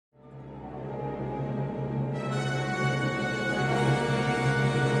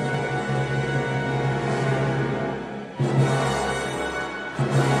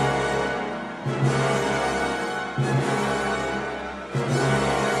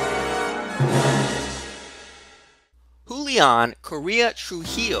Julian Carrillo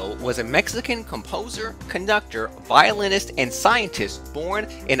Trujillo was a Mexican composer, conductor, violinist, and scientist born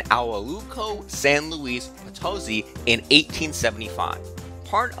in Ahualulco San Luis Potosi in 1875.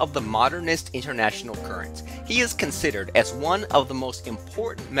 Part of the modernist international current, he is considered as one of the most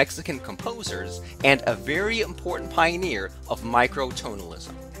important Mexican composers and a very important pioneer of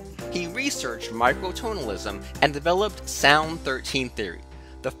microtonalism. He researched microtonalism and developed Sound 13 theory,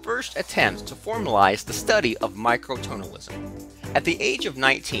 the first attempt to formalize the study of microtonalism. At the age of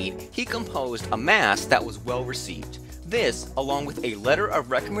 19, he composed a mass that was well received. This, along with a letter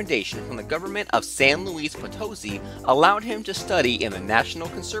of recommendation from the government of San Luis Potosi, allowed him to study in the National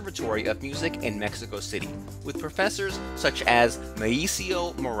Conservatory of Music in Mexico City, with professors such as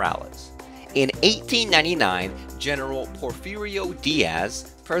Mauricio Morales. In 1899, General Porfirio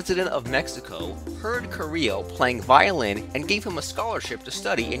Diaz, President of Mexico, heard Carrillo playing violin and gave him a scholarship to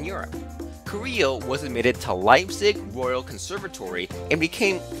study in Europe. Carrillo was admitted to Leipzig Royal Conservatory and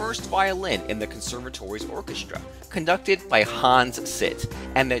became first violin in the conservatory's orchestra, conducted by Hans Sitt,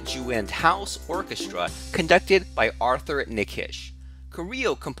 and the Gewandhaus Orchestra, conducted by Arthur Nikisch.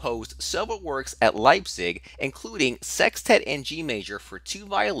 Carrillo composed several works at Leipzig, including Sextet in G major for 2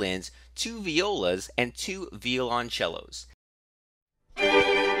 violins, 2 violas, and 2 violoncellos.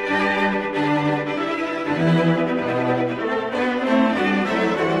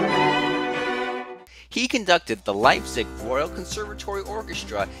 He conducted the Leipzig Royal Conservatory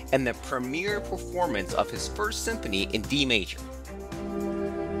Orchestra in the premiere performance of his first symphony in D major.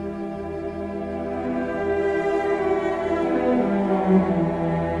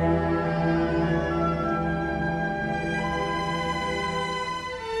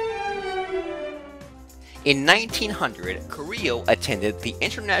 In 1900, Carrillo attended the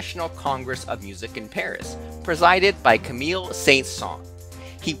International Congress of Music in Paris, presided by Camille Saint-Saëns.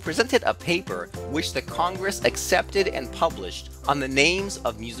 He presented a paper which the Congress accepted and published on the names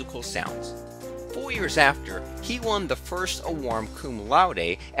of musical sounds. 4 years after, he won the first award cum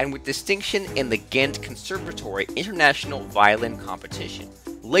laude and with distinction in the Ghent Conservatory International Violin Competition.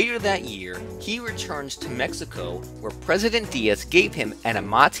 Later that year, he returns to Mexico, where President Diaz gave him an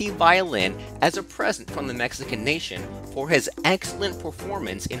Amati violin as a present from the Mexican nation for his excellent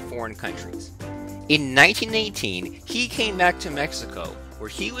performance in foreign countries. In 1918, he came back to Mexico, where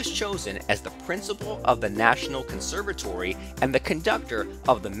he was chosen as the principal of the National Conservatory and the conductor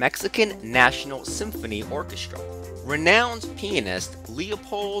of the Mexican National Symphony Orchestra. Renowned pianist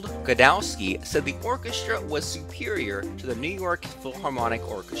Leopold Godowsky said the orchestra was superior to the New York Philharmonic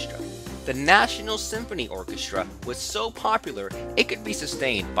Orchestra. The National Symphony Orchestra was so popular it could be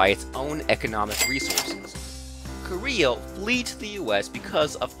sustained by its own economic resources. Carrillo fled to the US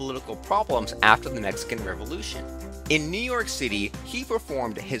because of political problems after the Mexican Revolution. In New York City, he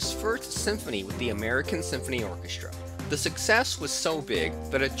performed his first symphony with the American Symphony Orchestra. The success was so big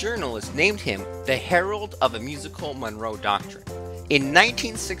that a journalist named him the Herald of the musical Monroe Doctrine. In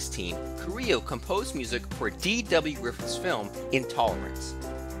 1916, Carrillo composed music for D.W. Griffith's film Intolerance.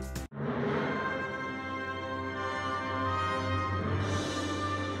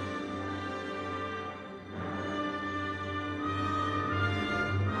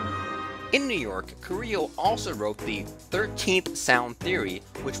 In New York, Carrillo also wrote the 13th Sound Theory,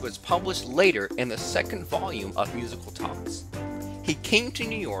 which was published later in the second volume of Musical Talks. He came to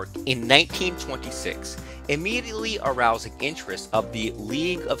New York in 1926, immediately arousing interest of the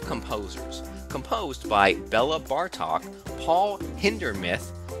League of Composers, composed by Bela Bartok, Paul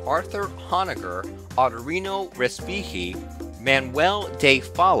Hindemith, Arthur Honegger, Ottorino Respighi, Manuel de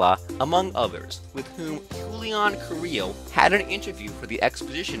Falla, among others, with whom Julian Carrillo had an interview for the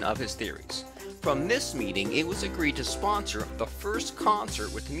exposition of his theories. From this meeting, it was agreed to sponsor the first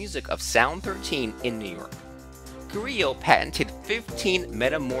concert with the music of Sound 13 in New York. Carrillo patented 15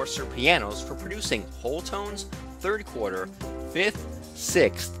 Metamorphoser pianos for producing whole tones, third quarter, 5th,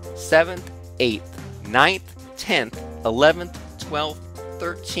 6th, 7th, 8th, 9th, 10th, 11th, 12th,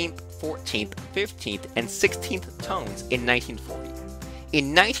 13th, 14th, 15th, and 16th tones in 1940.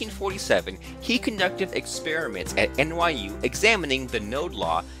 In 1947, he conducted experiments at NYU examining the node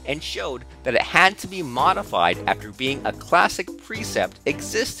law and showed that it had to be modified after being a classic precept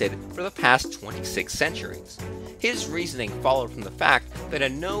existed for the past 26 centuries. His reasoning followed from the fact that a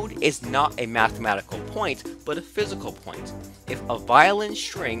node is not a mathematical point, but a physical point. If a violin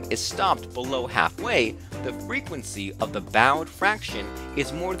string is stopped below halfway, the frequency of the bowed fraction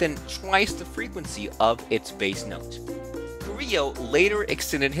is more than twice the frequency of its base note. Carrillo Carrillo later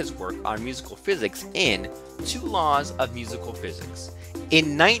extended his work on musical physics in Two Laws of Musical Physics.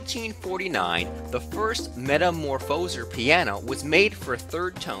 In 1949, the first metamorphoser piano was made for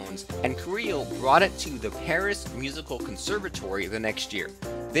third tones, and Carrillo brought it to the Paris Musical Conservatory the next year.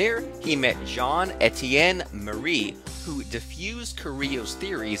 There, he met Jean-Étienne Marie, who diffused Carrillo's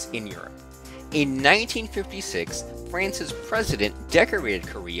theories in Europe. In 1956, France's president decorated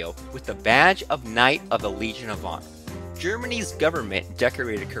Carrillo with the badge of Knight of the Legion of Honor. Germany's government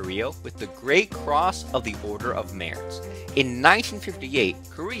decorated Carrillo with the Great Cross of the Order of Merit. In 1958,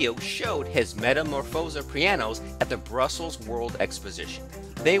 Carrillo showed his Metamorphosa pianos at the Brussels World Exposition.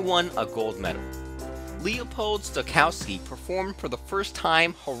 They won a gold medal. Leopold Stokowski performed for the first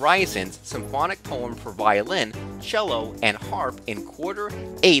time Horizon's symphonic poem for violin, cello, and harp in quarter,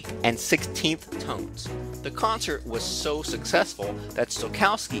 eighth, and 16th tones. The concert was so successful that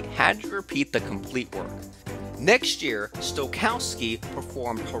Stokowski had to repeat the complete work. Next year, Stokowski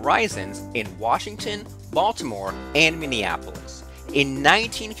performed Horizons in Washington, Baltimore, and Minneapolis. In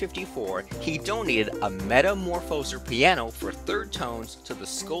 1954, he donated a Metamorphoser piano for third tones to the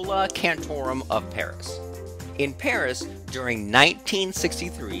Schola Cantorum of Paris. In Paris, during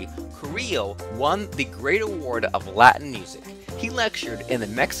 1963, Carrillo won the Great Award of Latin Music. He lectured in the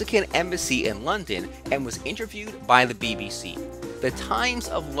Mexican Embassy in London and was interviewed by the BBC. The Times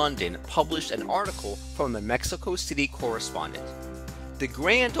of London published an article from the Mexico City correspondent. The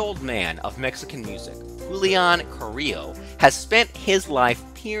grand old man of Mexican music, Julian Carrillo, has spent his life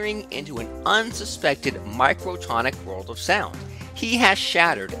peering into an unsuspected microtonic world of sound. He has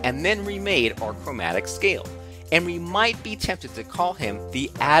shattered and then remade our chromatic scale, and we might be tempted to call him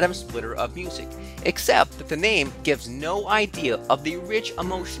the atom splitter of music, except that the name gives no idea of the rich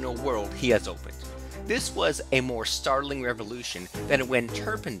emotional world he has opened. This was a more startling revolution than when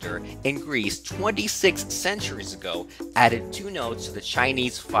Terpenter in Greece 26 centuries ago added 2 notes to the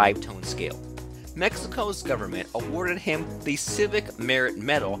Chinese 5-tone scale. Mexico's government awarded him the Civic Merit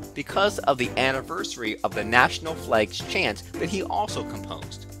Medal because of the anniversary of the national flag's chant that he also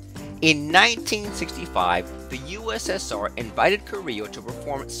composed. In 1965, the USSR invited Carrillo to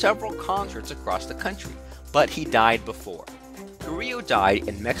perform several concerts across the country, but he died before. Carrillo died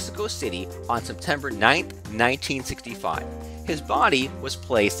in Mexico City on September 9, 1965. His body was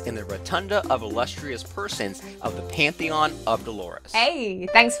placed in the Rotunda of Illustrious Persons of the Pantheon of Dolores. Hey,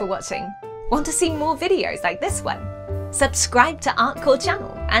 thanks for watching. Want to see more videos like this one? Subscribe to ArtCore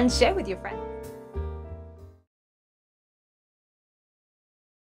channel and share with your friends.